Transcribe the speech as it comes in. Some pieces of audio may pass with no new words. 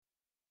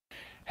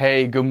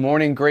Hey, good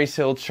morning, Grace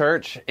Hill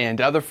Church,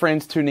 and other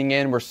friends tuning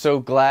in. We're so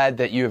glad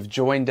that you have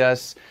joined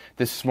us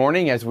this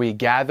morning as we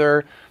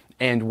gather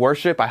and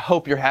worship. I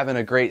hope you're having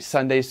a great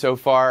Sunday so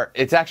far.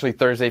 It's actually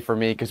Thursday for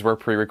me because we're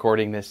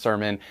pre-recording this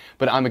sermon,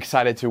 but I'm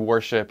excited to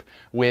worship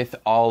with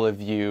all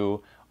of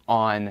you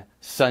on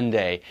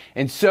Sunday.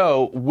 And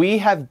so we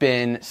have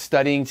been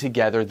studying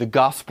together the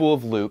Gospel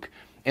of Luke,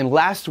 and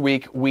last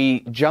week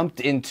we jumped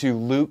into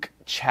Luke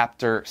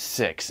chapter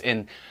 6.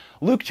 And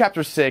Luke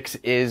chapter 6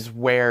 is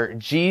where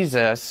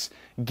Jesus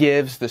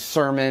gives the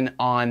Sermon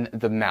on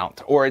the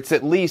Mount, or it's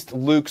at least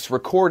Luke's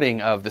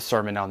recording of the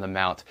Sermon on the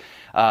Mount.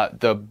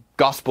 The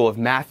Gospel of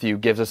Matthew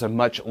gives us a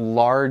much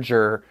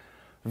larger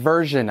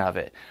version of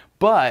it.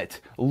 But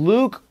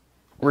Luke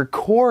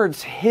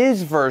records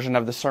his version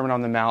of the Sermon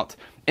on the Mount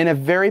in a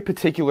very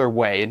particular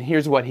way, and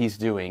here's what he's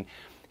doing.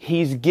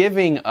 He's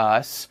giving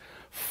us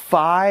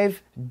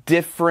 5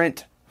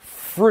 different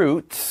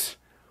fruits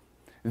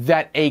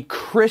that a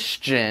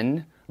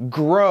Christian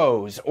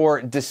grows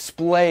or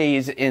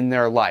displays in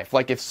their life.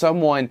 Like if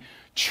someone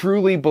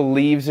truly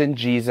believes in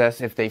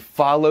Jesus, if they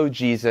follow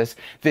Jesus,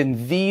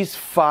 then these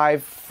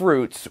 5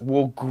 fruits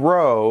will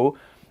grow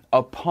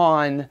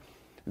upon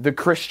the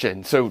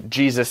Christian. So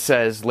Jesus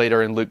says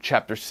later in Luke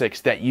chapter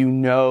 6 that you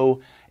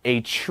know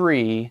a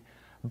tree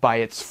by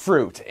its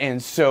fruit.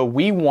 And so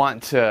we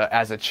want to,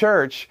 as a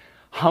church,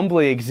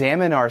 humbly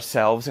examine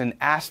ourselves and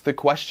ask the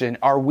question,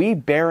 are we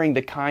bearing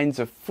the kinds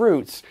of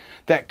fruits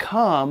that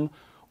come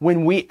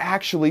when we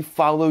actually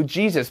follow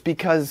Jesus?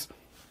 Because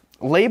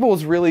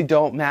labels really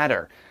don't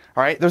matter.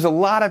 All right, there's a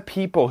lot of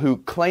people who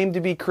claim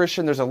to be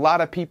Christian. There's a lot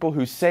of people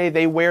who say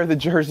they wear the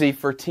jersey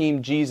for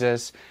Team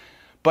Jesus,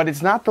 but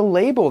it's not the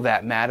label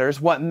that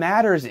matters. What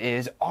matters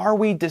is, are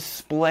we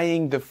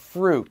displaying the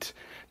fruit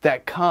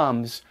that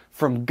comes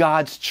from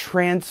God's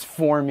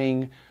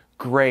transforming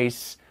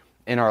grace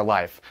in our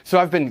life? So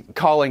I've been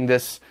calling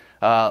this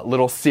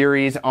little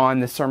series on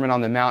the Sermon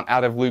on the Mount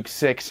out of Luke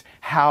 6,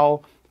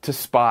 How to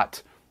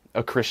Spot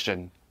a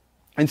Christian.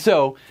 And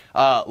so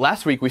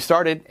last week we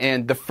started,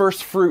 and the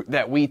first fruit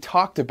that we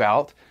talked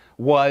about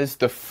was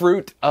the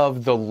fruit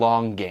of the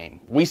long game.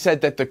 We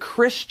said that the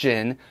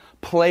Christian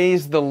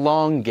plays the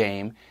long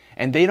game,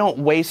 and they don't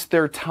waste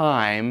their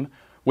time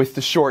with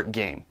the short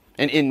game.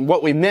 And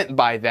what we meant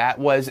by that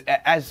was,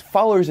 as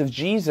followers of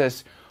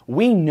Jesus,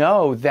 we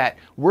know that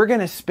we're going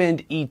to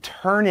spend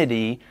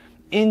eternity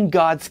in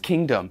God's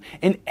kingdom.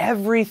 And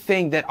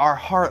everything that our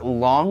heart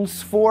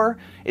longs for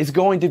is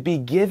going to be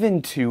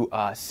given to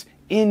us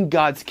in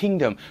God's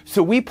kingdom.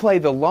 So we play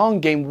the long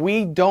game.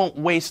 We don't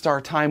waste our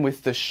time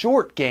with the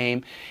short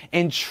game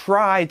and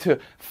try to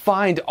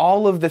find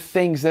all of the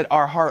things that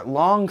our heart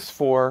longs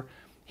for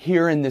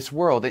here in this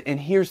world. And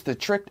here's the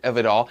trick of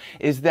it all,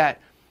 is that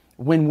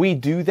when we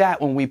do that,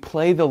 when we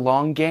play the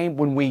long game,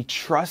 when we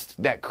trust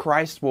that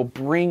Christ will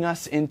bring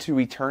us into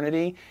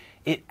eternity,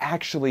 it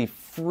actually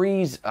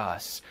frees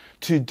us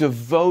to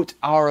devote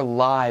our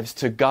lives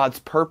to God's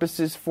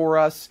purposes for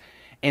us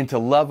and to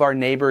love our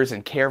neighbors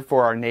and care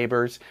for our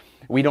neighbors.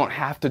 We don't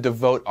have to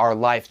devote our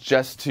life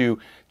just to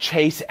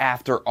chase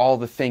after all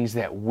the things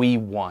that we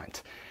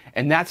want.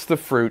 And that's the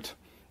fruit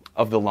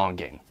of the long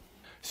game.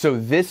 So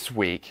this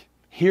week,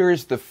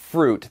 here's the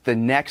fruit, the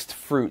next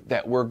fruit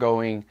that we're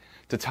going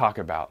to talk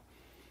about.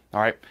 All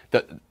right,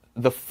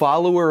 the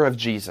follower of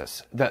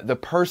Jesus, the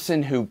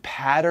person who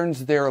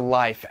patterns their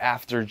life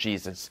after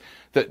Jesus,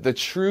 the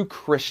true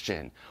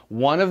Christian,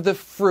 one of the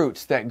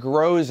fruits that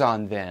grows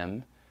on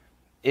them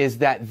is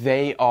that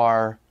they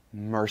are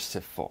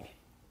merciful.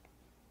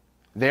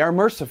 They are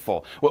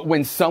merciful.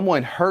 When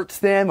someone hurts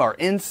them or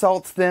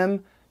insults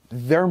them,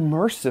 they're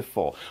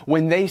merciful.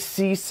 When they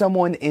see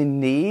someone in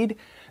need,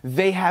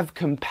 they have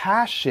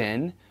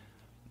compassion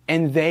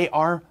and they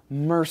are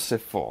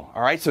merciful.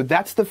 All right, so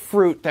that's the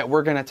fruit that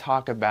we're going to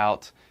talk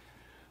about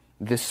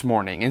this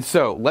morning. And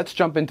so let's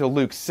jump into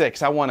Luke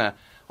 6. I want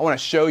to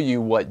show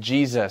you what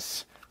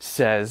Jesus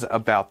says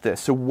about this.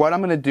 So what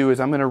I'm going to do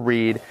is I'm going to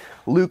read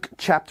Luke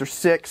chapter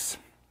 6,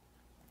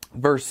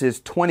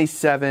 verses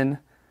 27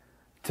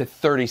 to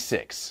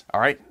 36. All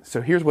right,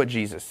 so here's what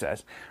Jesus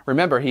says.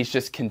 Remember, he's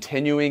just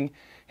continuing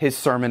his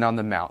Sermon on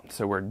the Mount.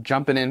 So we're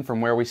jumping in from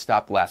where we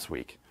stopped last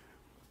week.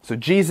 So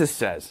Jesus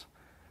says,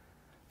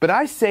 "But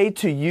I say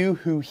to you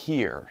who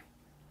hear,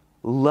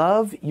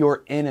 love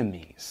your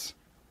enemies.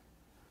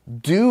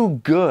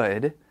 Do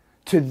good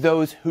to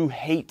those who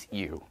hate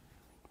you.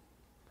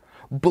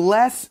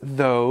 Bless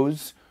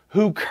those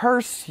who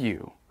curse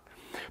you.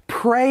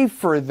 Pray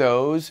for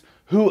those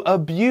who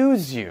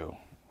abuse you."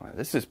 Well,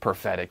 this is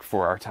prophetic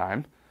for our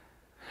time.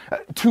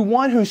 "To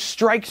one who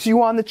strikes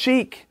you on the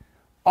cheek,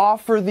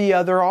 offer the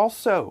other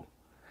also.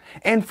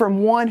 And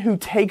from one who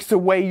takes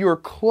away your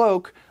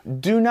cloak,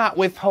 do not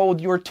withhold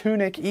your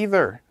tunic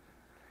either.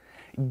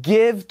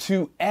 Give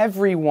to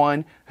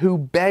everyone who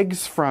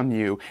begs from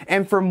you,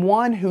 and from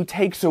one who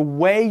takes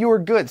away your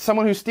goods."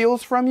 Someone who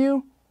steals from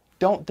you,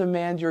 don't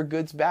demand your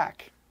goods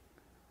back.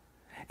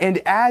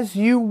 "And as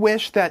you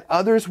wish that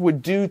others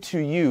would do to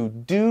you,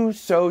 do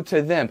so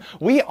to them."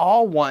 We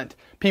all want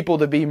people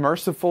to be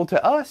merciful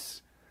to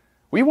us.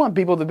 We want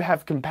people to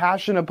have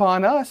compassion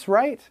upon us,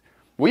 right?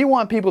 We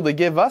want people to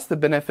give us the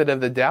benefit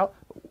of the doubt.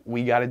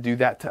 We got to do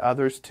that to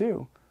others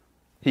too.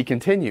 He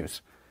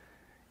continues,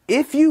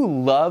 if you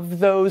love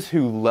those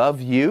who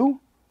love you,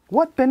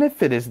 what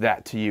benefit is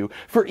that to you?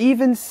 For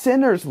even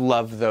sinners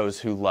love those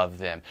who love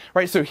them.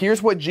 Right? So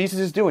here's what Jesus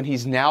is doing.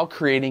 He's now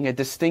creating a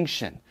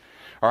distinction.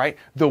 All right?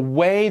 The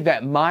way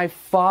that my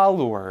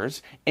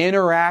followers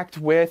interact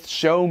with,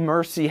 show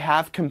mercy,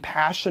 have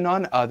compassion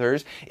on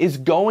others is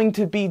going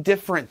to be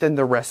different than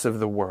the rest of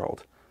the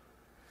world.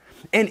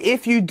 And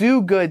if you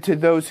do good to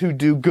those who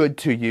do good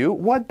to you,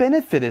 what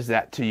benefit is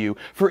that to you?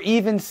 For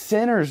even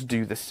sinners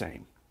do the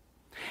same.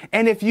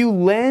 And if you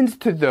lend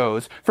to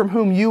those from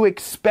whom you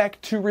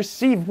expect to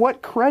receive,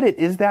 what credit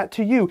is that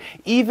to you?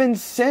 Even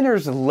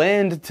sinners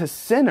lend to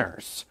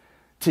sinners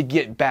to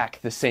get back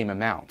the same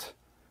amount.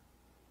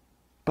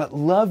 But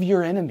love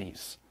your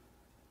enemies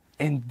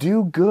and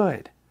do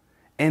good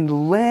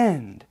and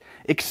lend,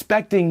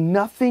 expecting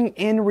nothing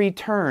in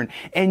return,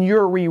 and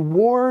your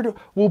reward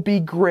will be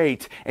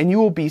great, and you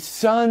will be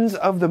sons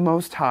of the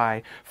Most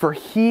High, for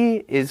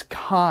He is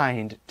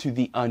kind to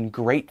the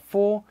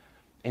ungrateful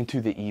and to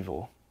the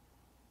evil.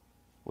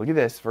 Look at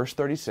this, verse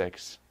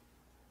 36.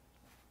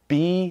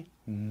 Be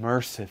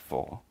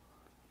merciful,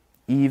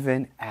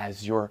 even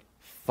as your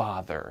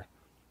Father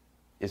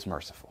is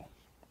merciful.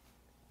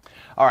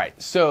 All right,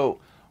 so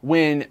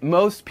when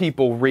most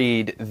people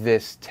read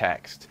this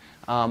text,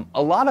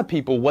 a lot of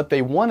people, what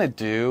they want to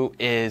do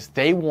is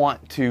they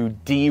want to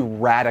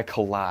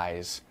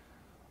de-radicalize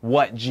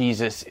what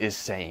Jesus is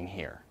saying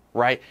here,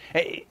 right?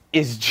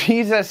 Is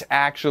Jesus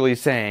actually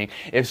saying,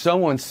 if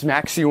someone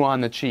smacks you on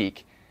the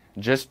cheek,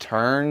 just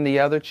turn the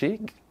other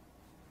cheek?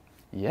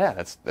 Yeah,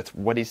 that's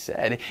what he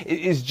said.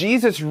 Is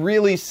Jesus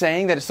really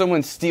saying that if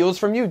someone steals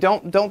from you,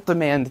 don't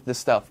demand the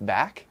stuff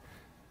back?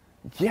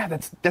 Yeah,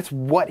 that's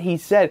what he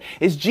said.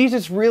 Is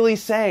Jesus really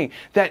saying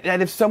that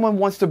if someone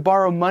wants to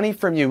borrow money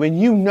from you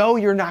and you know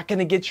you're not going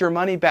to get your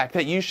money back,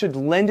 that you should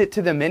lend it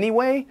to them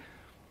anyway?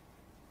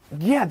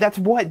 Yeah, that's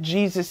what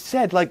Jesus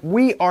said. Like,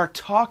 we are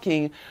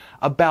talking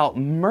about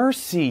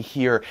mercy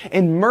here,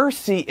 and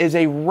mercy is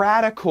a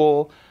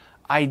radical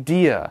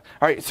idea.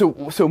 All right,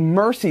 so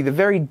mercy, the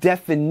very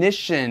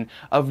definition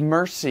of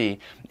mercy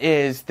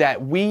is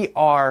that we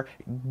are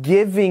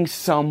giving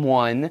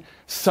someone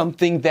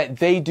something that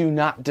they do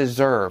not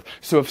deserve.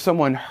 So if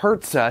someone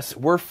hurts us,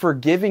 we're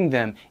forgiving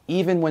them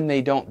even when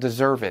they don't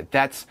deserve it.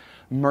 That's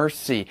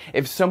mercy.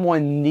 If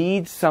someone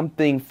needs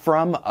something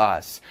from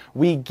us,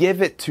 we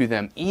give it to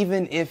them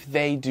even if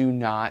they do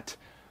not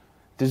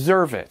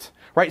deserve it.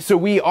 Right? So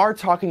we are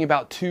talking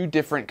about two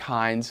different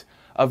kinds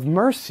of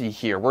mercy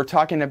here. We're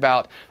talking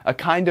about a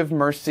kind of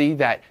mercy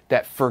that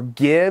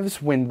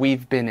forgives when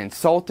we've been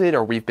insulted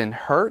or we've been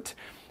hurt.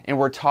 And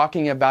we're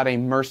talking about a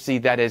mercy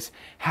that is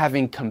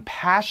having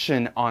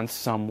compassion on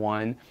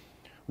someone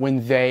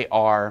when they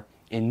are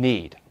in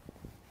need.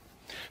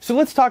 So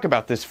let's talk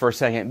about this for a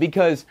second,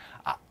 because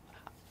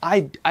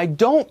I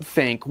don't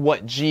think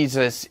what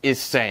Jesus is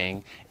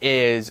saying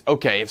is,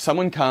 okay, if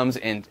someone comes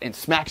and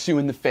smacks you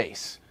in the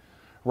face,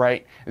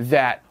 right,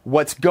 that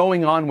what's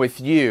going on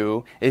with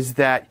you is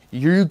that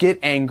you get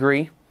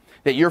angry,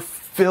 that you're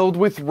filled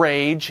with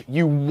rage,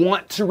 you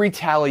want to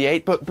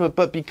retaliate,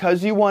 but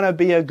because you want to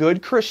be a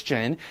good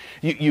Christian,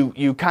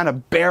 you kind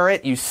of bear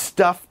it, you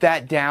stuff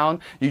that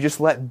down, you just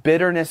let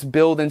bitterness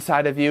build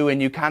inside of you,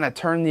 and you kind of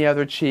turn the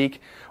other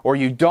cheek, or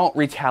you don't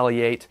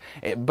retaliate,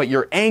 but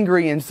you're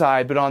angry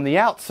inside, but on the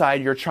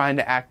outside you're trying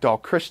to act all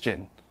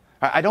Christian.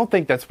 I don't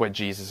think that's what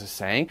Jesus is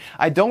saying.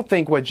 I don't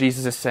think what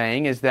Jesus is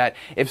saying is that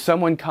if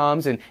someone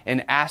comes and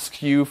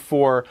asks you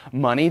for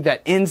money,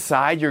 that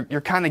inside you're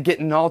kind of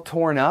getting all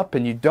torn up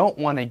and you don't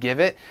want to give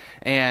it,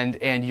 and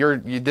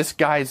this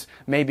guy's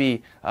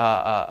maybe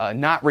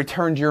not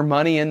returned your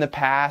money in the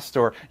past,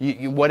 or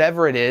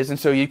whatever it is, and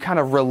so you kind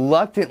of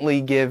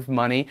reluctantly give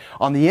money.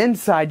 On the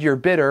inside you're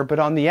bitter, but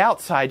on the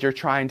outside you're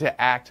trying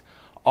to act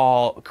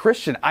all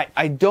Christian.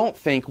 I don't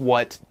think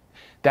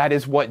that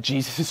is what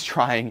Jesus is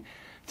trying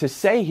to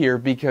say here,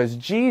 because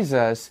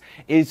Jesus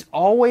is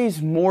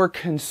always more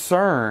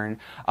concerned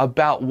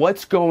about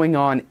what's going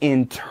on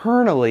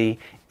internally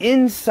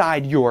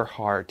inside your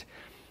heart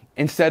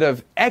instead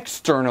of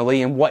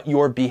externally in what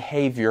your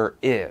behavior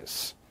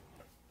is.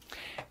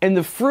 And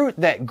the fruit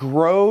that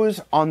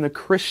grows on the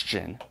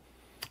Christian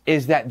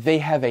is that they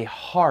have a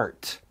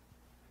heart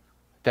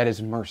that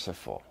is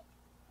merciful.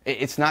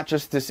 It's not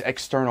just this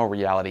external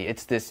reality,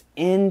 it's this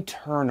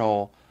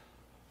internal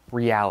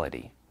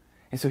reality.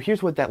 And so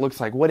here's what that looks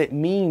like. What it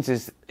means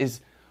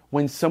is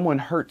when someone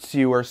hurts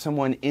you or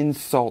someone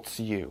insults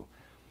you,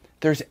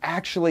 there's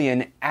actually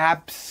an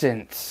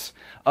absence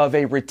of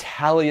a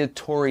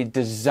retaliatory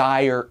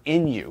desire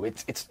in you.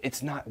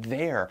 It's not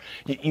there.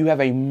 You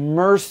have a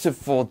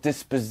merciful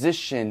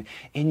disposition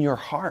in your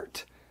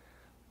heart.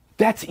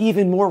 That's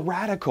even more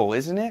radical,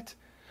 isn't it?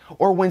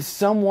 Or when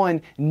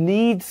someone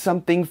needs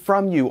something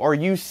from you, or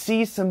you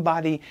see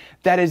somebody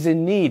that is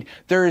in need,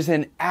 there is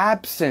an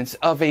absence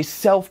of a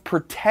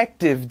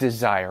self-protective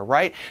desire,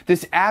 right?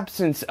 This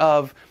absence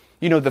of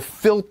the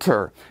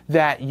filter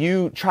that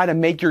you try to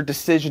make your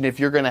decision if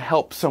you're going to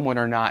help someone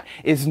or not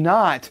is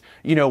not,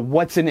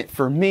 what's in it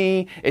for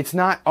me. It's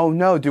not, oh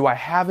no, do I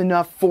have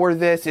enough for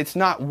this? It's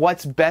not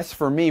what's best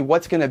for me,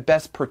 what's going to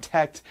best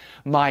protect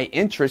my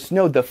interests.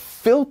 No, the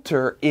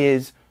filter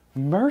is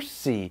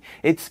mercy.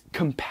 It's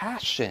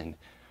compassion,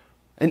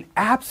 an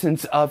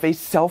absence of a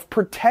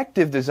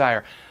self-protective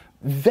desire.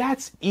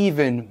 That's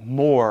even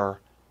more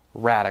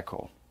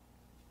radical.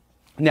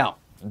 Now,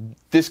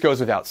 this goes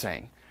without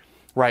saying,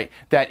 right?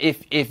 That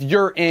if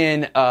you're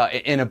in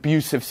an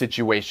abusive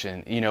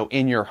situation,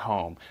 in your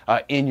home,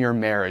 in your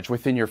marriage,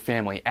 within your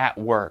family, at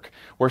work,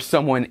 where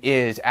someone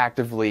is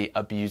actively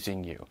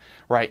abusing you,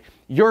 right?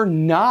 You're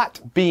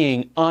not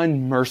being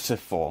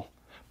unmerciful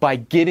by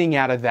getting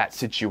out of that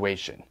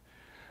situation.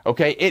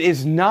 Okay, it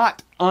is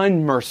not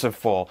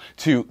unmerciful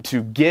to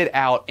get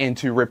out and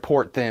to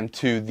report them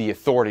to the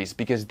authorities,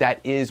 because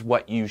that is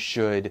what you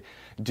should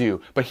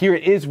do. But here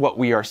is what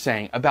we are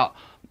saying about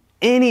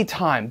any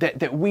time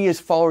that we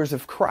as followers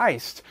of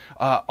Christ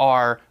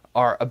are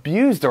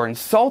abused or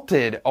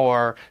insulted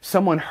or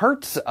someone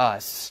hurts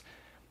us,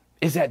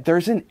 is that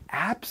there's an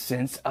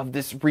absence of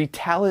this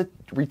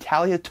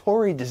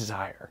retaliatory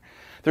desire.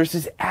 There's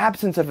this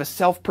absence of a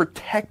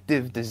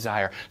self-protective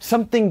desire.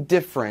 Something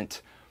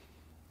different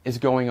is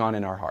going on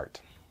in our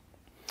heart.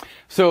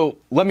 So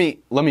let me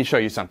show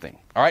you something.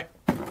 All right,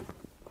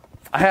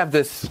 I have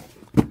this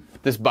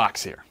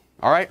box here.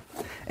 All right,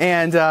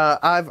 and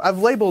I've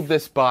labeled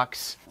this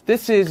box.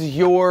 This is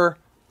your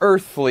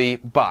earthly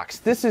box.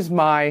 This is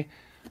my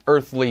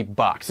earthly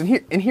box,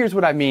 and here's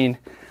what I mean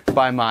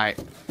by my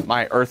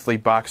earthly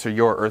box or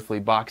your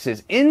earthly box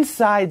is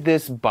inside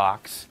this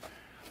box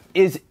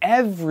is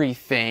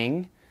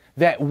everything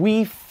that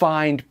we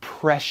find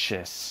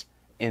precious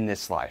in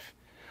this life.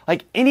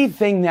 Like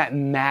anything that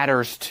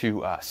matters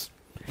to us,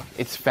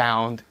 it's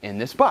found in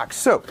this box.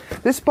 So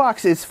this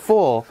box is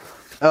full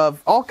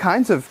of all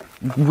kinds of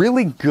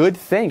really good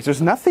things.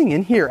 There's nothing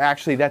in here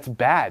actually that's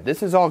bad.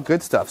 This is all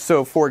good stuff.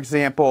 So for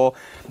example,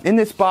 in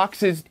this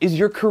box is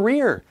your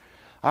career.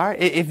 All right,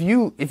 if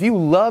you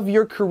love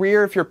your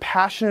career, if you're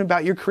passionate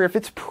about your career, if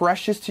it's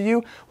precious to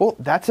you, well,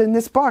 that's in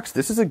this box.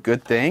 This is a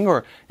good thing.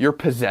 Or your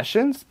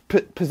possessions.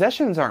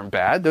 Possessions aren't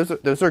bad.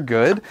 Those are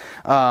good.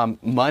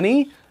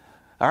 Money.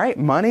 All right,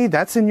 money,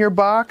 that's in your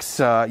box.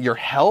 Your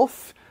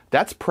health,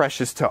 that's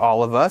precious to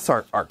all of us.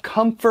 Our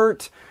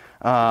comfort,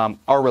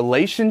 our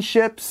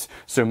relationships.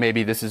 So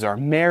maybe this is our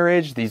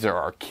marriage. These are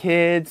our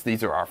kids.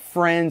 These are our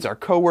friends, our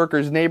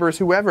coworkers, neighbors,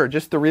 whoever.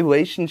 Just the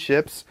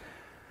relationships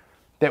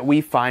that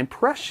we find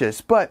precious.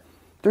 But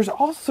there's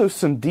also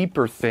some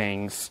deeper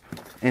things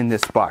in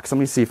this box. Let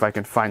me see if I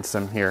can find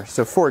some here.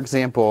 So for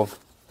example,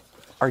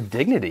 our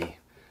dignity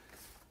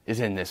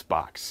is in this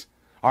box.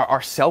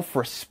 Our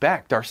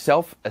self-respect, our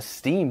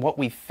self-esteem, what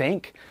we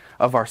think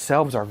of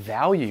ourselves, our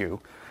value.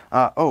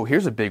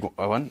 Here's a big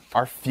one.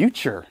 Our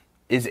future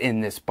is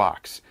in this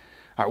box.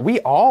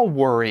 We all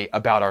worry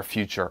about our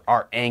future,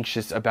 are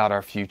anxious about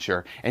our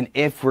future, and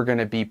if we're going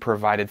to be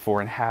provided for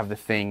and have the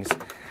things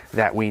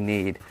that we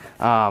need.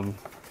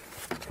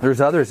 There's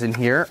others in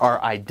here.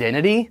 Our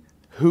identity,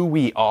 who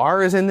we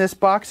are, is in this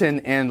box.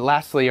 And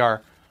lastly,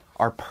 our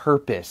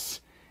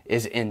purpose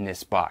is in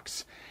this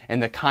box.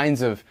 And the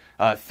kinds of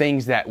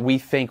things that we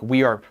think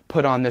we are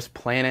put on this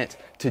planet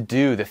to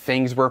do, the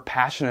things we're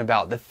passionate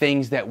about, the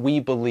things that we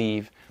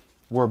believe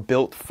we're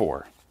built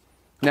for.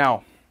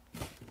 Now,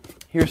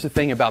 here's the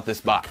thing about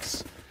this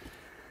box.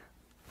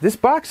 This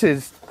box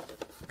it's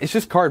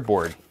just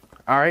cardboard.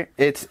 All right,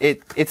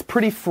 it's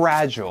pretty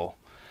fragile.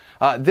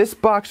 This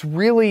box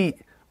really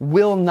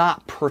will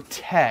not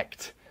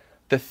protect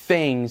the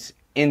things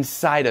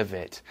inside of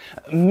it,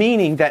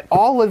 meaning that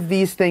all of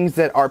these things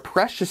that are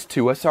precious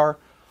to us are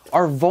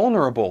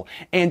vulnerable,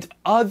 and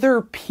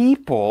other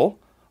people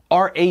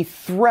are a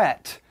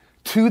threat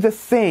to the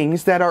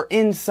things that are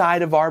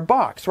inside of our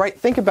box, right?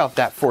 Think about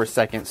that for a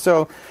second.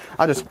 So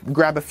I'll just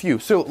grab a few.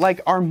 So like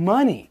our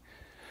money.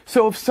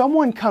 So if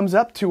someone comes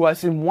up to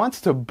us and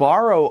wants to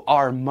borrow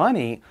our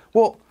money,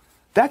 well,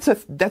 that's a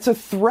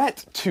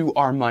threat to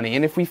our money.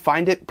 And if we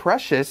find it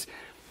precious,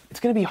 it's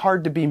going to be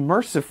hard to be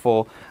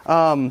merciful.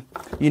 Our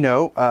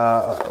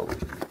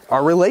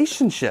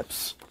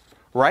relationships,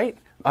 right?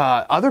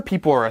 Other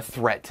people are a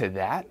threat to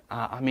that.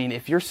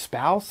 If your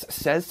spouse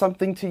says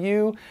something to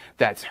you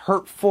that's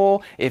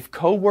hurtful, if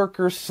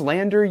coworkers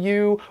slander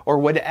you, or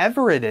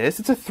whatever it is,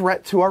 it's a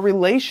threat to our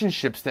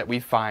relationships that we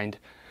find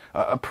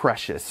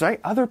precious, right?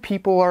 Other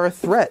people are a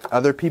threat.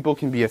 Other people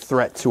can be a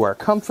threat to our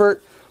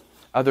comfort.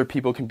 Other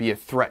people can be a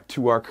threat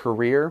to our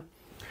career.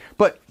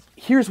 But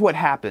here's what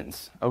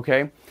happens,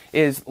 okay?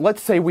 Is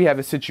let's say we have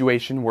a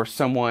situation where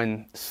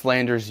someone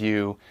slanders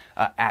you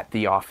at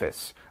the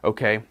office,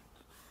 okay?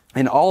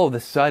 And all of a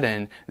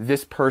sudden,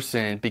 this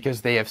person,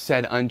 because they have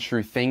said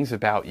untrue things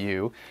about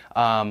you,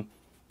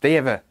 they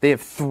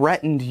have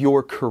threatened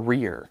your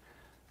career.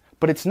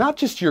 But it's not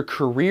just your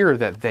career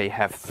that they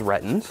have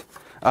threatened.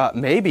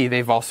 Maybe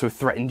they've also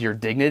threatened your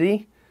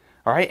dignity.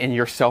 all right, and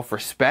your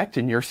self-respect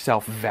and your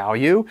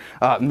self-value.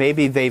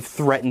 Maybe they've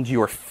threatened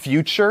your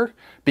future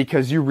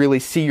because you really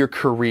see your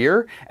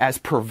career as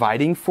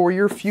providing for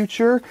your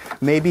future.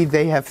 Maybe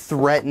they have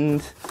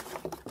threatened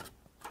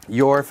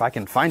your, if I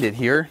can find it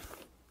here,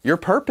 your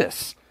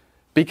purpose.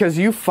 Because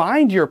you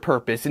find your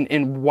purpose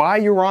and why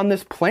you're on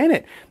this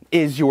planet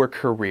is your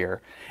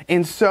career.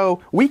 And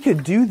so we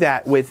could do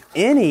that with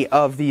any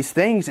of these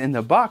things in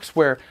the box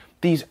where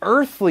these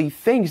earthly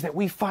things that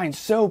we find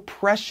so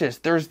precious,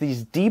 there's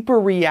these deeper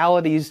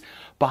realities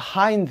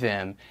behind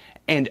them,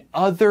 and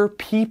other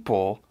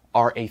people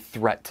are a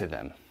threat to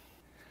them.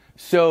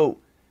 So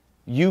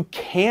you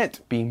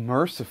can't be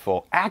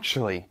merciful.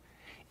 Actually,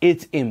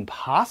 it's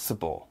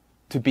impossible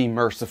to be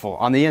merciful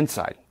on the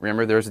inside.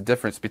 Remember, there's a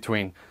difference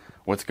between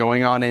what's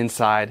going on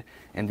inside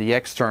and the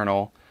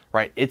external,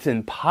 right? It's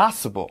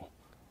impossible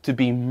to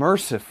be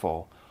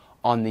merciful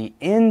on the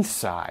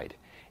inside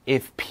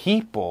if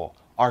people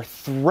are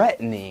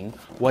threatening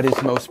what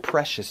is most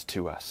precious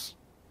to us.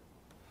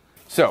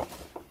 So,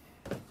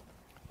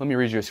 let me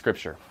read you a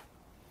scripture.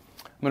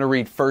 I'm going to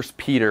read 1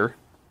 Peter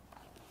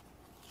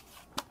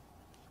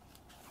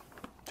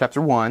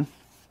chapter 1.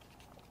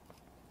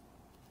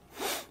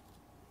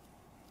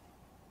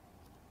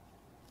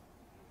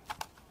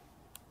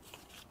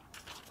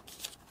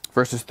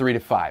 Verses 3 to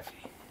 5.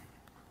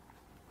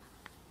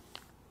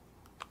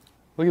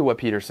 Look at what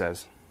Peter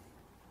says.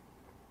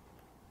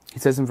 He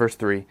says in verse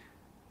 3,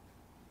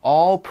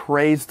 "All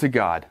praise to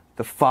God,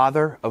 the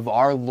Father of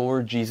our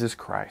Lord Jesus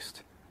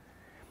Christ.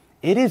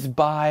 It is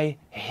by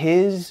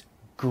His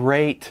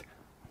great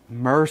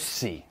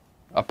mercy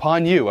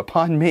upon you,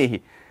 upon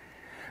me,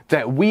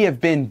 that we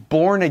have been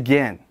born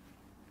again."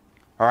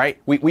 All right?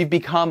 We've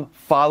become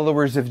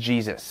followers of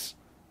Jesus.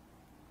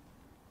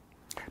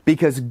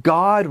 Because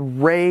God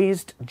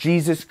raised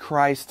Jesus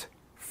Christ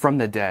from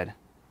the dead.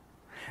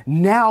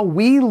 Now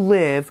we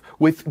live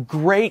with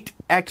great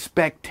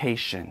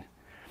expectation.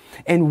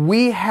 And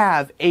we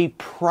have a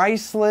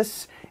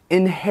priceless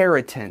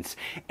inheritance.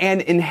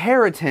 An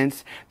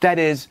inheritance that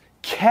is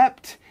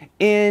kept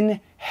in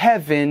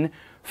heaven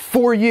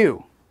for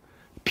you.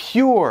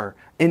 Pure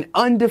and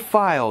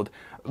undefiled.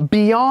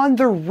 Beyond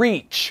the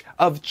reach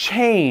of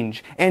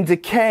change and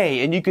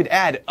decay. And you could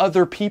add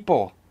other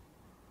people.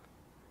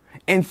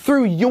 And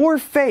through your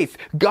faith,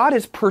 God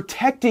is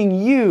protecting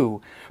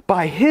you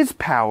by His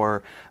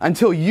power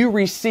until you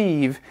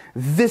receive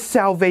this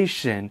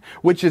salvation,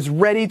 which is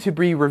ready to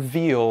be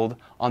revealed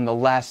on the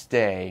last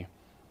day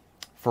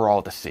for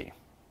all to see.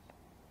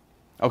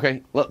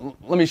 Okay,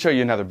 let me show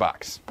you another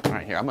box. All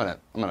right, here, I'm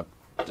gonna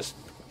just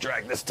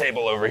drag this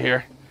table over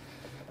here.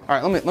 All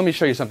right, let me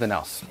show you something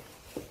else.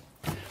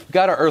 We've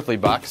got our earthly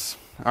box,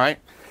 all right?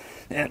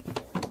 And,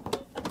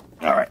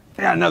 all right,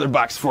 got another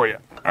box for you.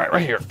 All right,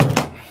 right here.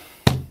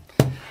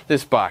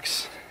 This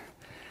box.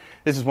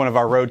 This is one of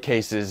our road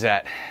cases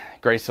at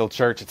Grace Hill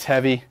Church. It's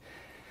heavy.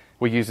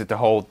 We use it to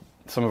hold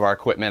some of our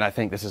equipment. I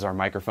think this is our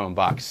microphone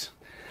box.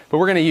 But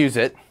we're going to use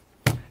it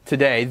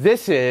today.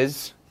 This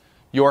is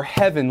your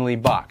heavenly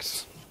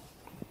box.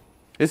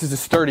 This is a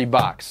sturdy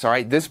box, all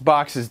right? This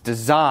box is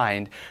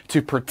designed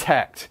to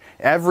protect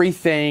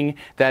everything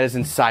that is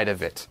inside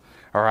of it,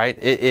 all right?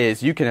 It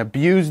is. You can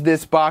abuse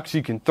this box.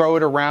 You can throw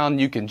it around.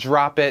 You can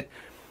drop it.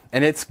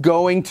 And it's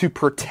going to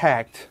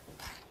protect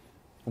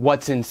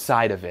what's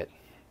inside of it.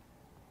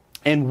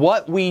 And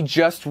what we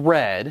just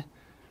read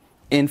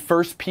in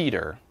 1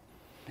 Peter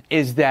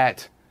is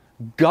that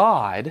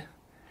God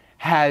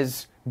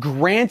has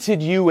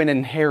granted you an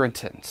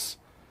inheritance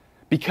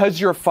because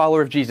you're a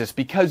follower of Jesus,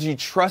 because you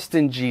trust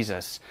in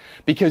Jesus,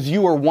 because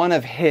you are one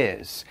of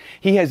His.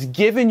 He has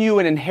given you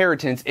an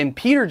inheritance, and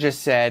Peter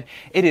just said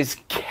it is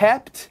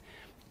kept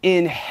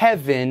in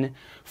heaven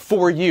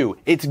for you.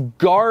 It's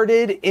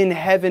guarded in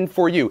heaven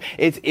for you.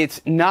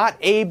 It's not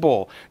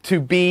able to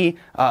be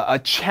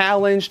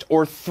challenged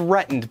or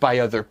threatened by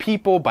other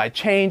people, by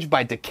change,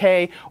 by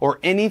decay, or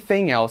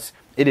anything else.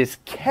 It is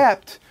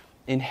kept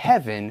in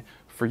heaven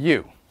for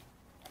you.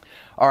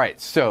 All right,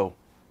 so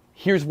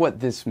here's what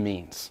this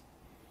means.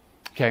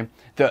 Okay,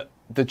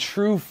 the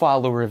true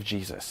follower of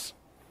Jesus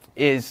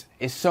is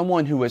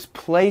someone who has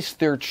placed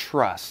their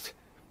trust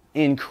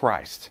in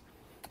Christ.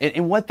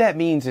 And what that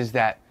means is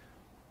that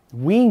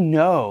we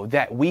know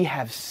that we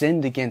have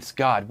sinned against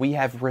God. We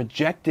have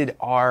rejected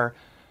our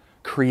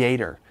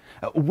Creator.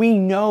 We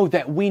know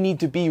that we need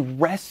to be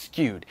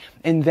rescued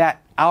and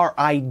that our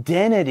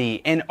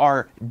identity and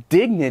our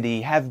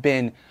dignity have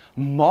been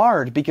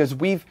marred because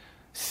we've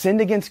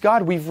sinned against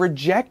God. We've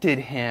rejected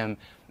Him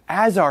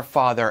as our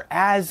Father,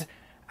 as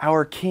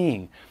our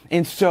King.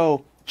 And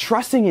so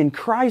trusting in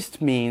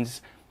Christ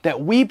means that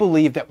we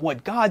believe that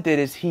what God did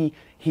is He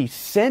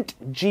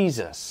sent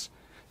Jesus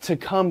to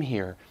come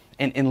here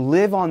and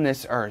live on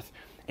this earth.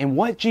 And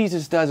what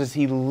Jesus does is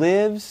He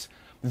lives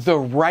the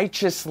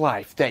righteous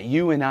life that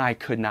you and I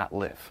could not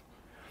live.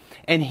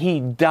 And He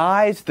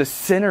dies the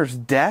sinner's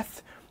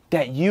death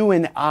that you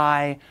and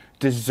I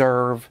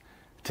deserve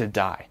to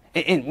die.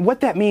 And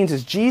what that means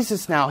is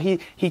Jesus now, he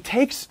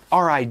takes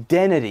our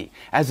identity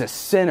as a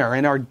sinner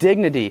and our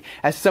dignity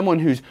as someone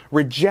who's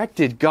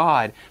rejected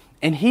God,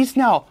 and he's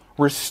now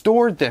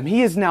restored them.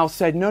 He has now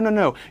said,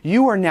 no,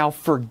 you are now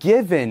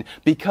forgiven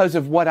because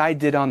of what I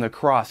did on the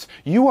cross.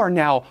 You are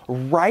now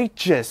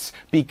righteous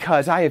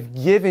because I have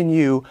given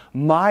you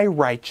my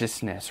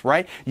righteousness,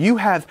 right? You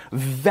have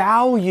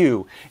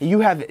value. You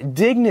have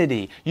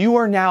dignity. You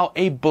are now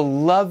a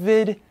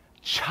beloved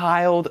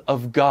child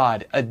of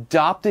God,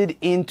 adopted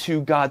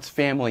into God's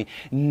family,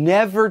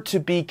 never to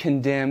be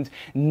condemned,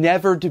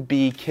 never to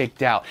be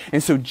kicked out.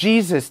 And so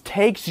Jesus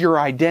takes your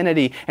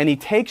identity and he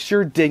takes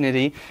your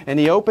dignity and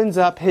he opens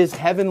up his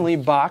heavenly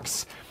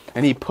box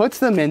and he puts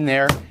them in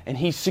there and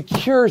he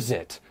secures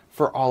it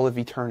for all of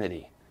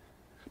eternity.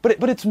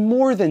 But it's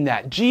more than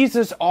that.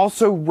 Jesus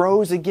also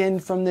rose again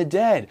from the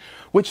dead,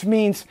 which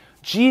means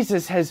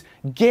Jesus has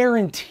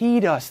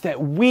guaranteed us that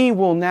we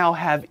will now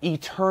have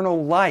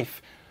eternal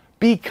life,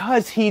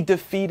 because he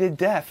defeated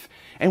death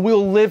and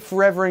we'll live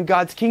forever in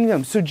God's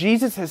kingdom. So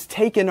Jesus has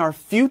taken our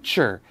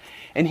future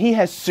and he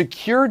has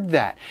secured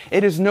that.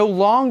 It is no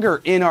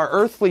longer in our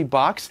earthly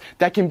box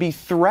that can be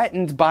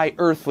threatened by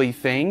earthly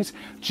things.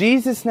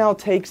 Jesus now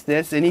takes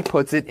this and he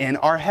puts it in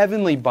our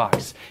heavenly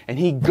box and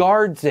he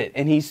guards it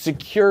and he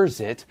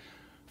secures it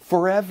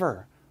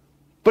forever.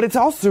 But it's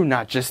also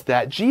not just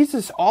that.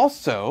 Jesus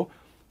also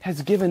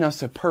has given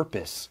us a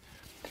purpose.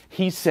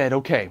 He said,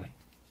 okay,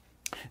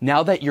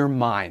 now that you're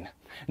mine,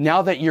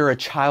 now that you're a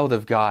child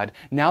of God,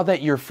 now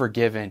that you're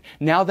forgiven,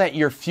 now that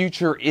your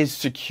future is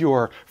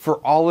secure for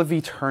all of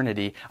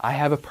eternity, I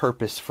have a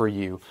purpose for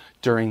you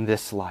during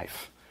this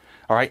life.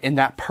 All right, and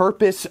that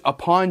purpose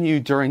upon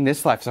you during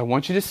this life. So I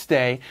want you to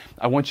stay.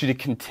 I want you to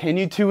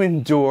continue to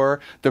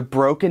endure the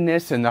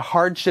brokenness and the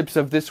hardships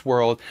of this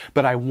world,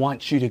 but I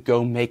want you to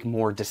go make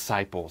more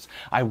disciples.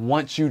 I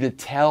want you to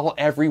tell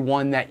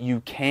everyone that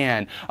you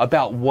can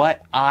about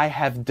what I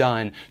have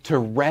done to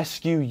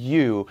rescue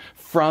you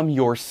from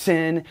your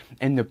sin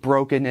and the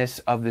brokenness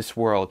of this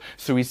world.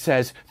 So he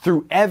says,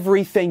 through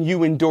everything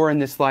you endure in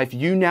this life,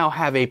 you now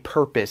have a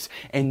purpose,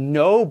 and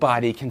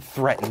nobody can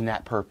threaten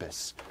that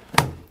purpose.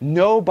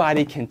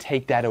 Nobody can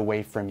take that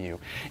away from you.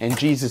 And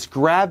Jesus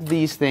grabbed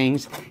these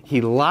things,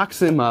 he locks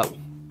them up,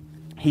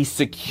 he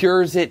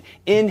secures it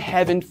in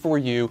heaven for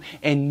you,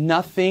 and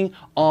nothing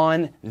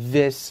on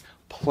this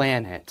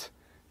planet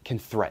can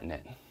threaten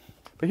it.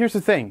 But here's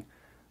the thing.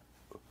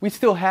 We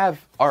still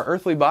have our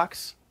earthly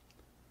box,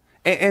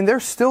 and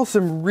there's still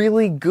some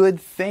really good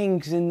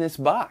things in this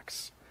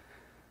box.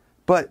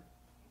 But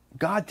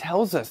God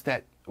tells us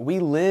that we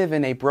live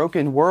in a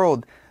broken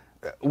world.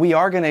 We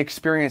are going to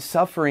experience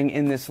suffering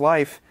in this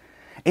life,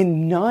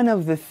 and none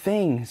of the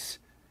things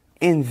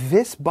in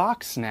this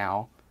box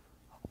now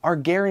are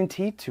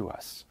guaranteed to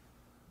us.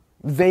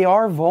 They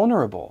are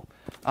vulnerable.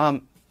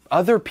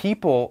 Other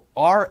people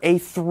are a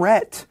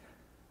threat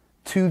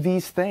to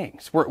these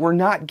things. We're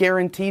not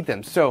guaranteed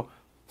them. So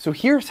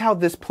here's how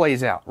this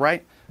plays out,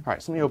 right? All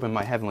right, so let me open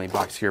my heavenly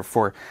box here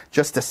for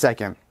just a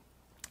second.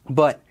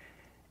 But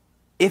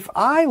if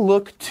I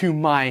look to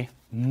my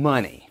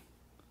money,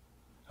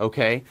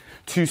 okay,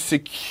 to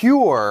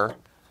secure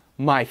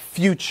my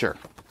future.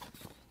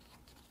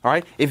 All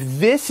right? If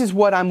this is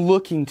what I'm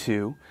looking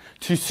to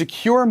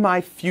secure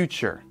my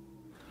future,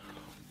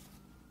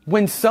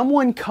 when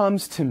someone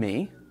comes to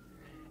me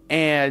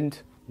and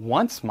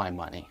wants my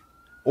money,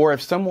 or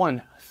if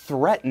someone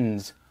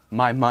threatens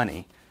my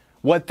money,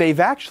 what they've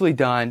actually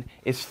done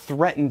is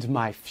threatened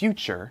my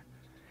future,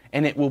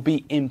 and it will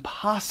be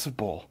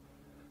impossible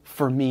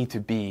for me to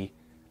be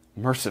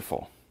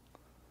merciful.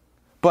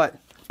 But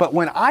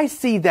when I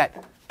see that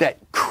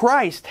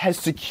Christ has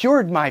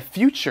secured my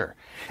future,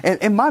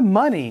 and my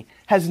money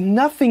has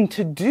nothing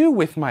to do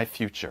with my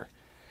future,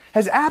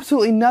 has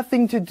absolutely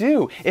nothing to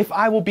do if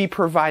I will be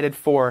provided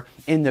for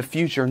in the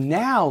future.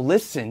 Now,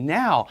 listen,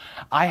 now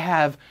I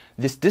have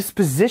this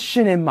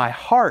disposition in my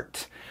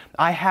heart.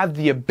 I have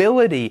the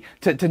ability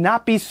to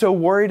not be so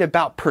worried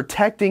about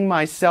protecting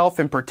myself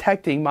and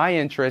protecting my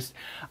interests.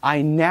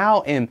 I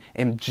now am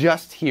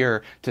just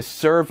here to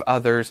serve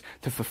others,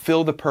 to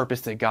fulfill the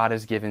purpose that God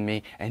has given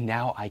me, and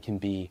now I can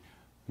be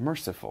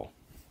merciful.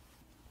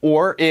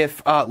 Or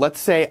if, let's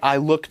say, I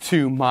look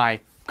to my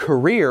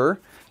career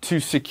to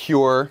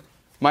secure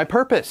my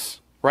purpose.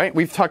 Right?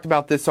 We've talked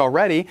about this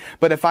already,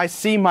 but if I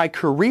see my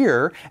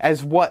career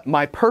as what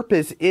my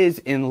purpose is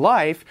in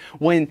life,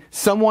 when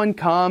someone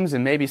comes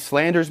and maybe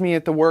slanders me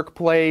at the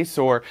workplace,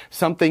 or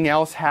something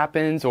else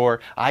happens,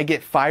 or I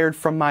get fired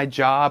from my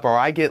job, or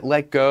I get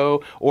let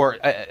go, or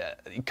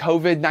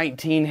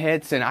COVID-19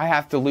 hits and I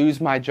have to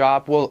lose my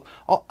job, well,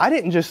 I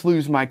didn't just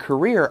lose my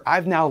career,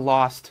 I've now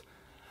lost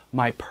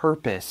my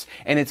purpose,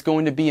 and it's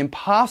going to be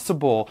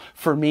impossible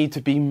for me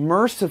to be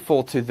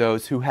merciful to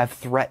those who have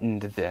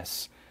threatened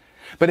this.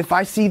 But if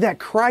I see that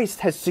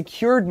Christ has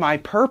secured my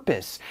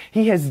purpose,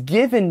 He has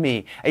given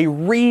me a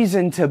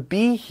reason to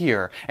be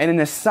here and an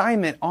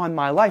assignment on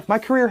my life. My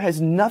career has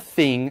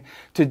nothing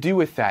to do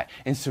with that.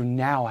 And so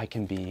now I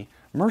can be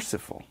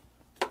merciful.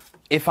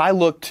 if I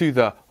look to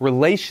the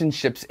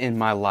relationships in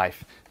my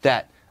life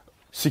that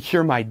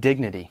secure my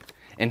dignity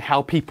and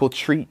how people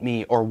treat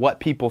me or what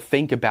people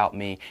think about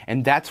me,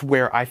 and that's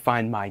where I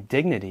find my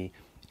dignity,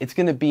 it's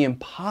going to be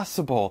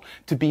impossible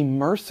to be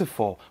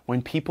merciful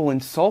when people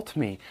insult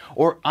me,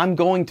 or I'm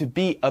going to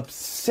be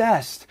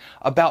obsessed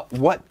about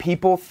what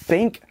people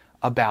think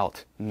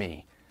about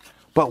me.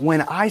 But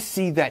when I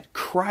see that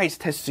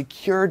Christ has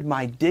secured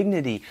my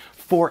dignity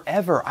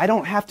forever, I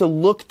don't have to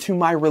look to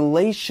my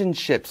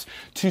relationships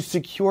to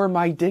secure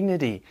my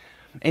dignity.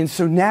 And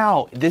so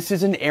now this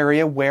is an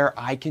area where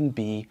I can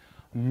be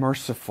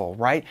merciful,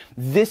 right?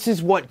 This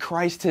is what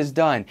Christ has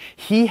done.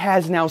 He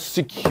has now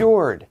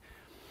secured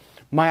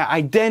my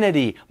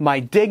identity, my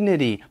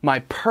dignity, my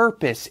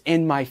purpose,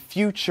 and my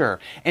future.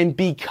 And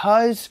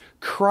because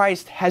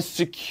Christ has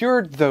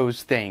secured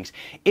those things,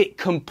 it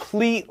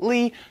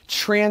completely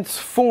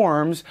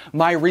transforms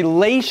my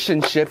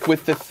relationship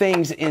with the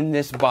things in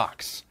this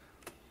box.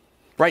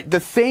 Right? The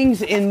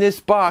things in this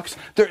box,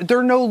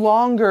 they're no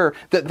longer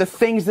the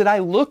things that I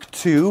look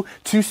to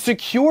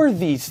secure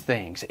these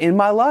things in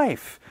my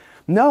life.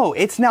 No,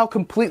 it's now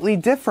completely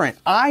different.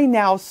 I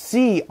now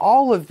see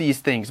all of these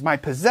things, my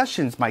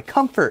possessions, my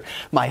comfort,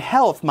 my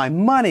health, my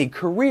money,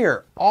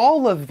 career,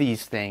 all of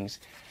these things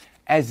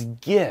as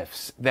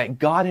gifts that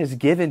God has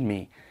given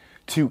me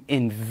to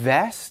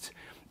invest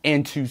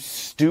and to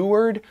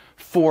steward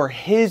for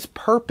His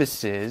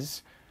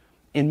purposes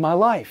in my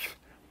life.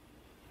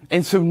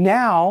 And so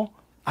now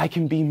I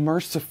can be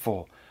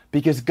merciful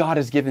because God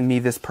has given me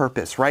this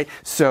purpose, right?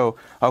 So,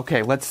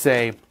 okay, let's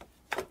say,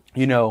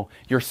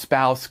 your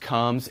spouse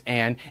comes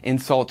and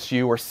insults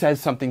you or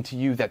says something to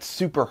you that's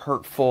super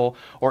hurtful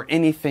or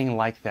anything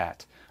like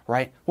that,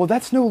 right? Well,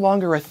 that's no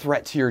longer a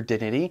threat to your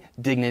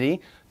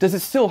dignity. Does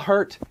it still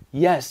hurt?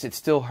 Yes, it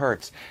still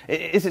hurts.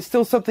 Is it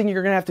still something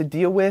you're going to have to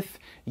deal with?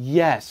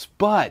 Yes,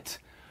 but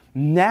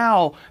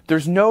now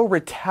there's no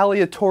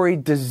retaliatory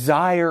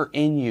desire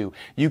in you.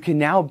 You can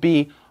now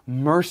be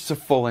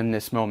merciful in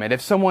this moment.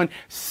 If someone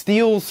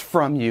steals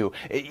from you,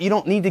 you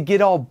don't need to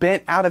get all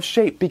bent out of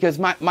shape because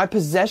my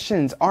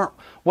possessions aren't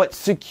what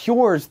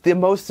secures the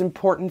most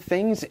important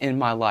things in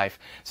my life.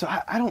 So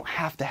I don't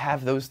have to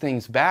have those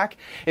things back.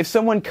 If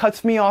someone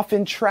cuts me off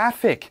in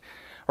traffic,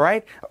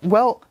 right?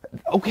 Well,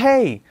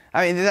 okay.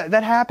 I mean,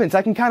 that happens.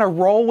 I can kind of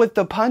roll with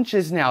the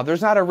punches now.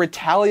 There's not a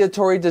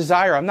retaliatory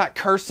desire. I'm not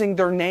cursing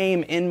their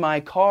name in my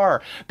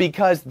car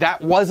because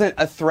that wasn't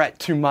a threat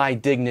to my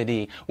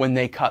dignity when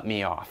they cut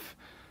me off.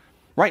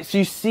 Right? So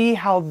you see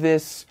how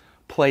this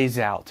plays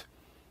out.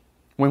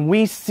 When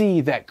we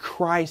see that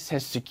Christ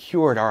has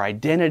secured our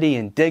identity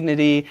and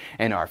dignity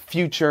and our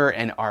future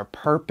and our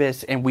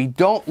purpose, and we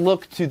don't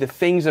look to the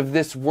things of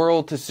this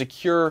world to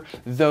secure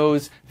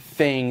those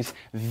things,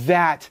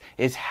 that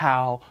is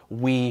how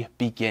we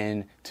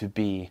begin to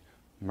be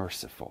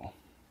merciful.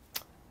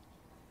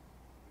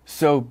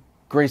 So,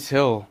 Grace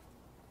Hill,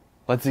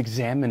 let's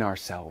examine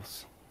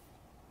ourselves.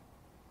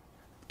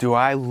 Do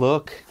I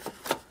look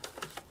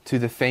to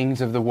the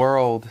things of the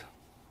world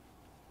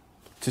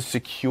to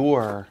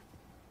secure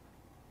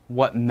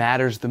what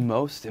matters the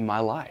most in my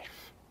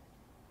life?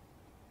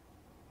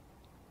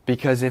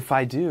 Because if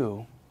I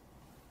do,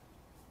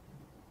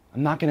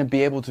 I'm not going to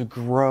be able to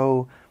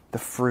grow the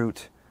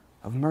fruit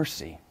of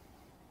mercy.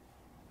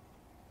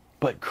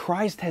 But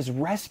Christ has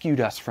rescued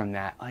us from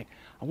that. I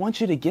want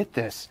you to get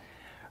this.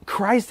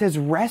 Christ has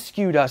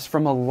rescued us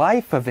from a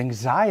life of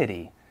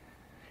anxiety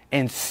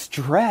and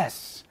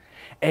stress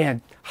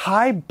and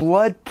high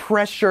blood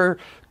pressure,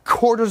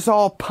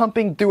 cortisol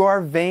pumping through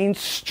our veins,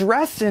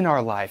 stress in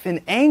our life,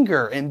 and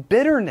anger and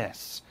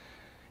bitterness.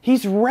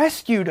 He's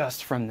rescued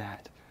us from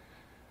that.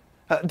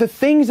 The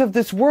things of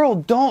this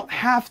world don't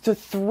have to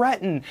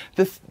threaten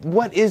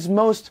what is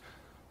most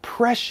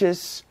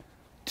precious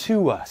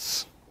to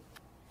us.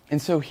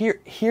 And so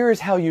here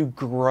is how you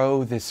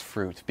grow this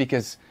fruit,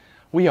 because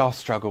we all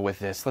struggle with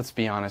this. Let's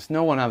be honest.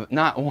 Not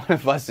one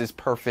of us is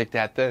perfect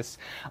at this.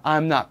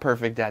 I'm not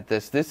perfect at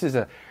this. This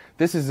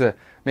is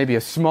maybe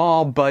a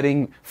small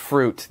budding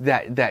fruit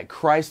that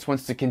Christ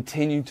wants to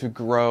continue to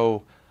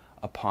grow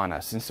upon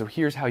us. And so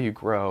here's how you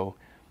grow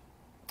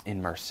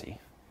in mercy.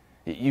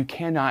 You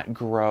cannot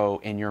grow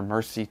in your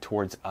mercy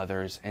towards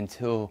others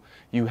until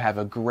you have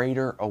a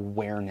greater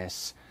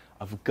awareness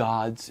of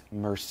God's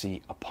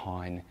mercy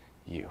upon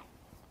you.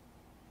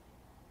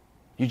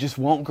 You just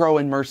won't grow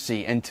in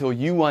mercy until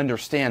you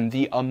understand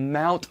the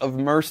amount of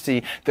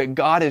mercy that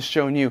God has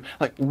shown you.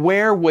 Like,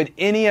 where would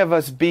any of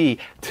us be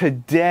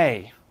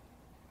today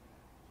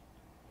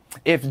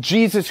if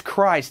Jesus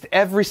Christ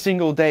every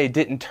single day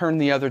didn't turn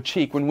the other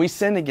cheek when we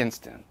sin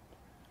against Him?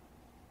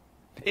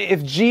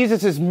 If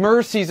Jesus'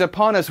 mercies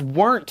upon us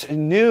weren't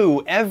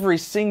new every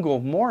single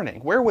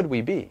morning, where would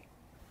we be?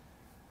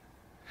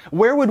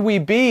 Where would we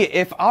be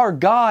if our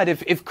God,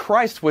 if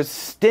Christ was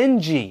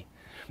stingy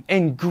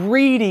and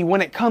greedy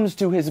when it comes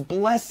to His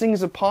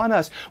blessings upon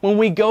us? When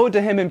we go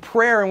to Him in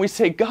prayer and we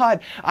say, God,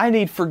 I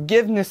need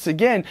forgiveness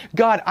again.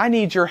 God, I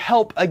need your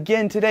help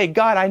again today.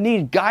 God, I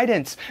need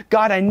guidance.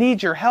 God, I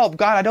need your help.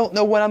 God, I don't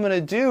know what I'm going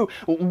to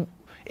do.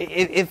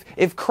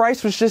 if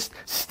Christ was just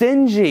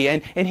stingy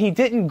and he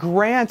didn't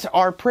grant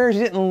our prayers,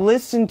 he didn't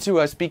listen to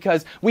us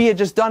because we had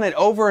just done it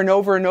over and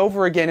over and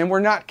over again and we're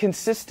not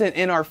consistent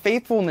in our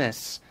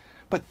faithfulness.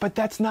 But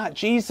that's not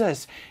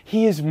Jesus.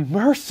 He is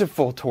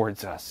merciful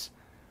towards us.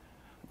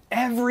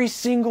 Every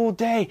single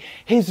day,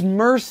 His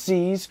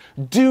mercies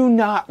do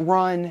not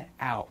run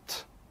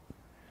out.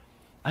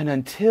 And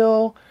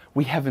until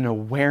we have an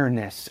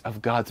awareness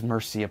of God's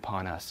mercy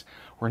upon us,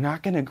 we're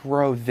not going to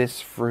grow this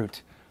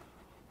fruit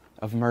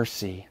of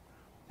mercy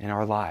in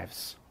our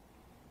lives.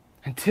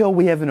 Until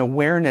we have an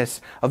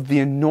awareness of the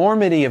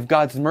enormity of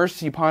God's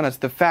mercy upon us,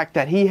 the fact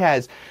that He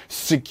has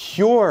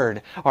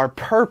secured our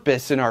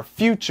purpose and our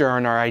future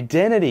and our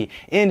identity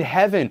in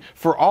heaven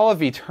for all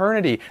of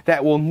eternity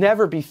that will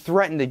never be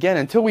threatened again.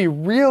 Until we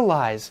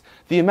realize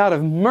the amount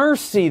of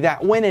mercy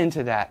that went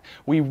into that,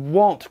 we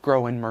won't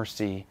grow in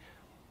mercy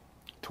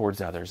towards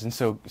others. And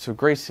so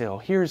Grace Hill,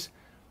 here's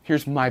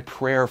my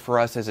prayer for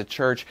us as a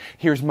church.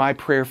 Here's my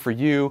prayer for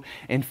you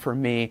and for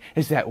me,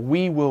 is that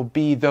we will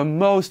be the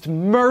most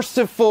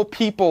merciful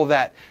people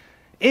that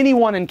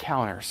anyone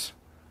encounters.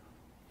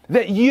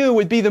 That you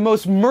would be the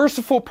most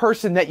merciful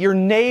person that your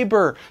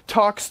neighbor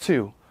talks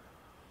to,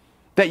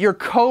 that your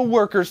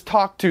coworkers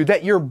talk to,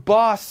 that your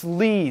boss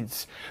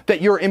leads,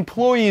 that your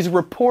employees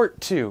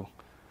report to.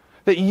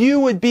 That you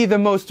would be the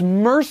most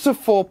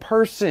merciful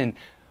person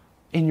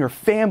in your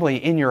family,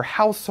 in your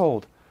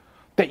household,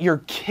 that your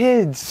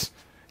kids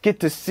get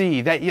to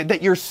see,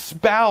 that your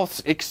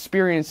spouse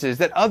experiences,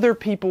 that other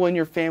people in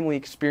your family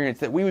experience,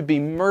 that we would be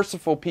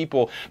merciful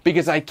people,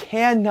 because I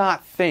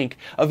cannot think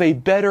of a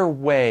better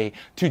way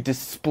to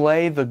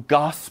display the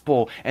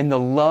gospel and the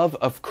love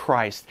of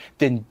Christ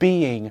than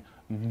being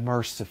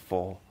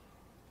merciful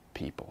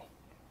people.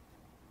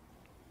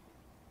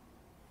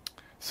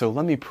 So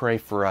let me pray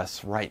for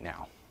us right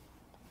now,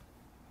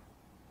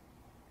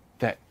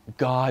 that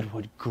God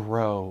would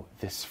grow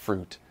this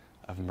fruit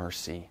of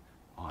mercy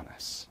on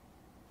us.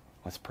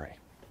 Let's pray.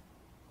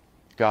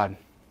 God,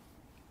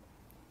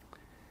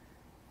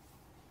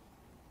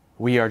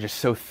 we are just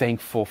so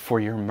thankful for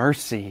your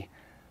mercy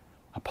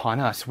upon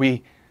us.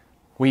 We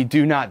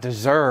do not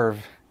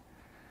deserve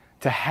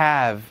to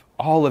have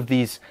all of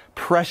these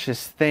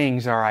precious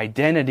things, our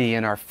identity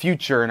and our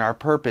future and our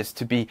purpose,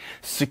 to be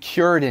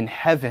secured in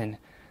heaven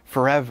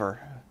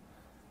forever.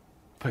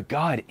 But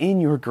God,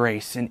 in your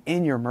grace and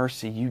in your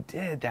mercy, you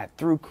did that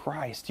through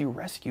Christ. You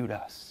rescued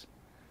us.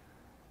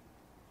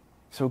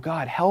 So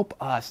God, help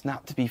us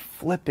not to be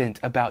flippant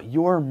about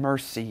your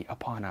mercy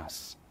upon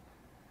us.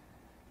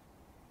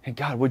 And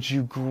God, would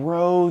you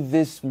grow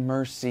this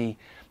mercy,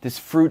 this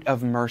fruit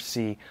of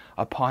mercy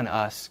upon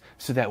us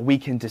so that we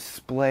can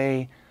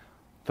display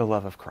the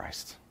love of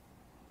Christ.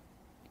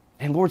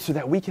 And Lord, so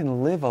that we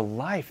can live a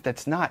life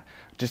that's not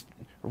just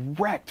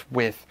wrecked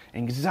with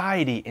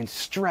anxiety and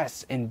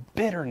stress and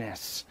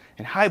bitterness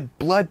and high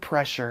blood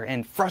pressure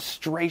and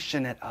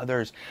frustration at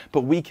others,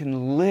 but we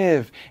can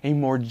live a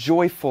more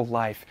joyful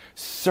life,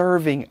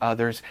 serving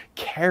others,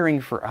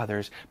 caring for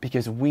others,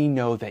 because we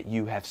know that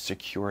you have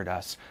secured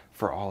us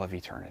for all of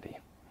eternity.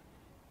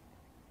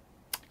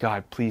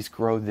 God, please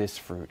grow this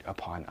fruit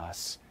upon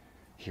us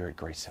here at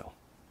Grace Hill.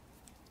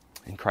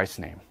 In Christ's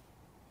name,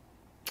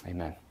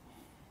 amen.